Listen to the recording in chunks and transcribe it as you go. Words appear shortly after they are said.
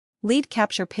Lead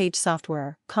capture page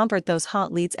software, convert those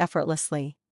hot leads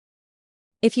effortlessly.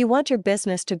 If you want your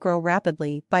business to grow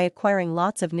rapidly by acquiring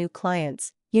lots of new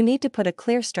clients, you need to put a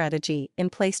clear strategy in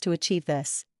place to achieve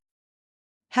this.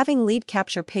 Having lead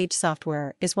capture page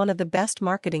software is one of the best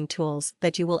marketing tools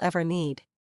that you will ever need.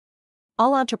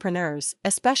 All entrepreneurs,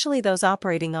 especially those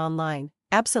operating online,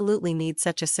 absolutely need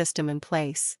such a system in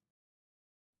place.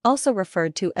 Also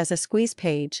referred to as a squeeze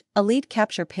page, a lead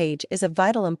capture page is of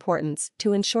vital importance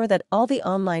to ensure that all the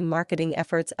online marketing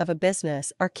efforts of a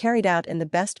business are carried out in the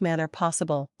best manner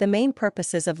possible. The main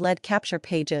purposes of lead capture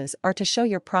pages are to show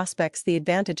your prospects the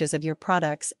advantages of your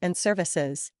products and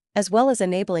services, as well as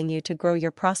enabling you to grow your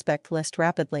prospect list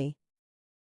rapidly.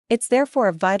 It's therefore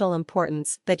of vital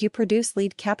importance that you produce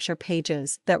lead capture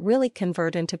pages that really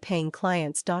convert into paying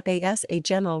clients. As a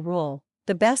general rule,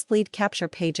 the best lead capture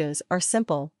pages are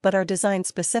simple but are designed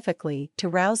specifically to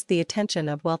rouse the attention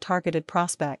of well-targeted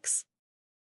prospects.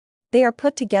 They are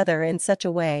put together in such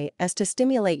a way as to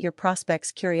stimulate your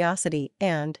prospects' curiosity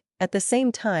and, at the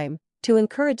same time, to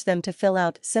encourage them to fill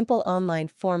out simple online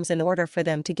forms in order for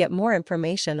them to get more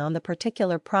information on the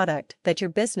particular product that your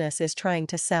business is trying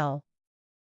to sell.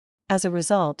 As a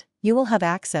result, you will have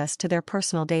access to their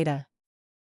personal data.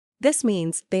 This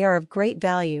means they are of great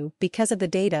value because of the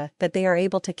data that they are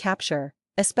able to capture,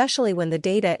 especially when the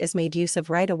data is made use of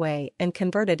right away and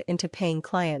converted into paying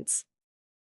clients.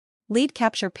 Lead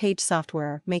capture page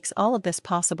software makes all of this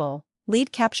possible.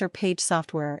 Lead capture page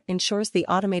software ensures the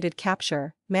automated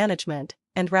capture, management,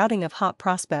 and routing of hot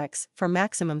prospects for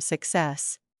maximum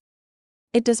success.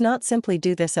 It does not simply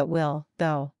do this at will,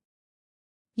 though.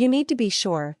 You need to be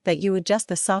sure that you adjust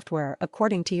the software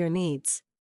according to your needs.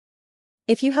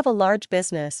 If you have a large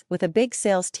business with a big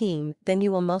sales team, then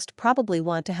you will most probably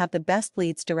want to have the best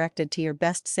leads directed to your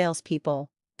best salespeople.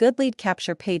 Good lead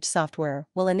capture page software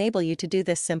will enable you to do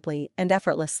this simply and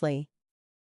effortlessly.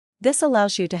 This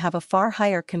allows you to have a far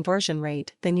higher conversion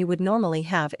rate than you would normally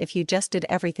have if you just did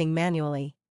everything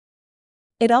manually.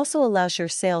 It also allows your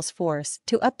sales force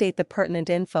to update the pertinent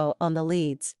info on the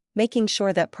leads, making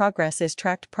sure that progress is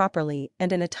tracked properly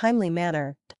and in a timely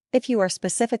manner. If you are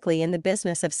specifically in the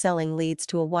business of selling leads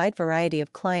to a wide variety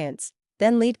of clients,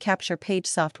 then lead capture page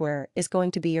software is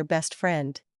going to be your best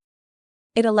friend.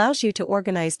 It allows you to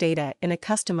organize data in a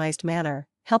customized manner,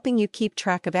 helping you keep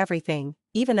track of everything,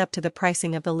 even up to the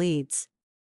pricing of the leads.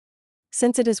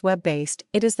 Since it is web-based,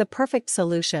 it is the perfect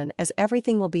solution as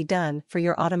everything will be done for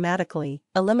you automatically,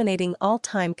 eliminating all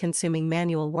time-consuming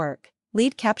manual work.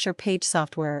 Lead capture page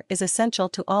software is essential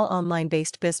to all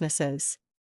online-based businesses.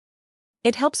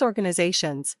 It helps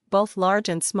organizations, both large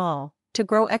and small, to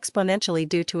grow exponentially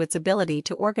due to its ability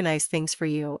to organize things for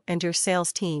you and your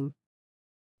sales team.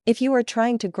 If you are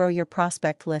trying to grow your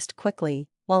prospect list quickly,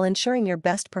 while ensuring your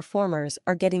best performers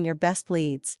are getting your best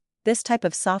leads, this type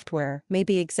of software may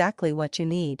be exactly what you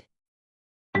need.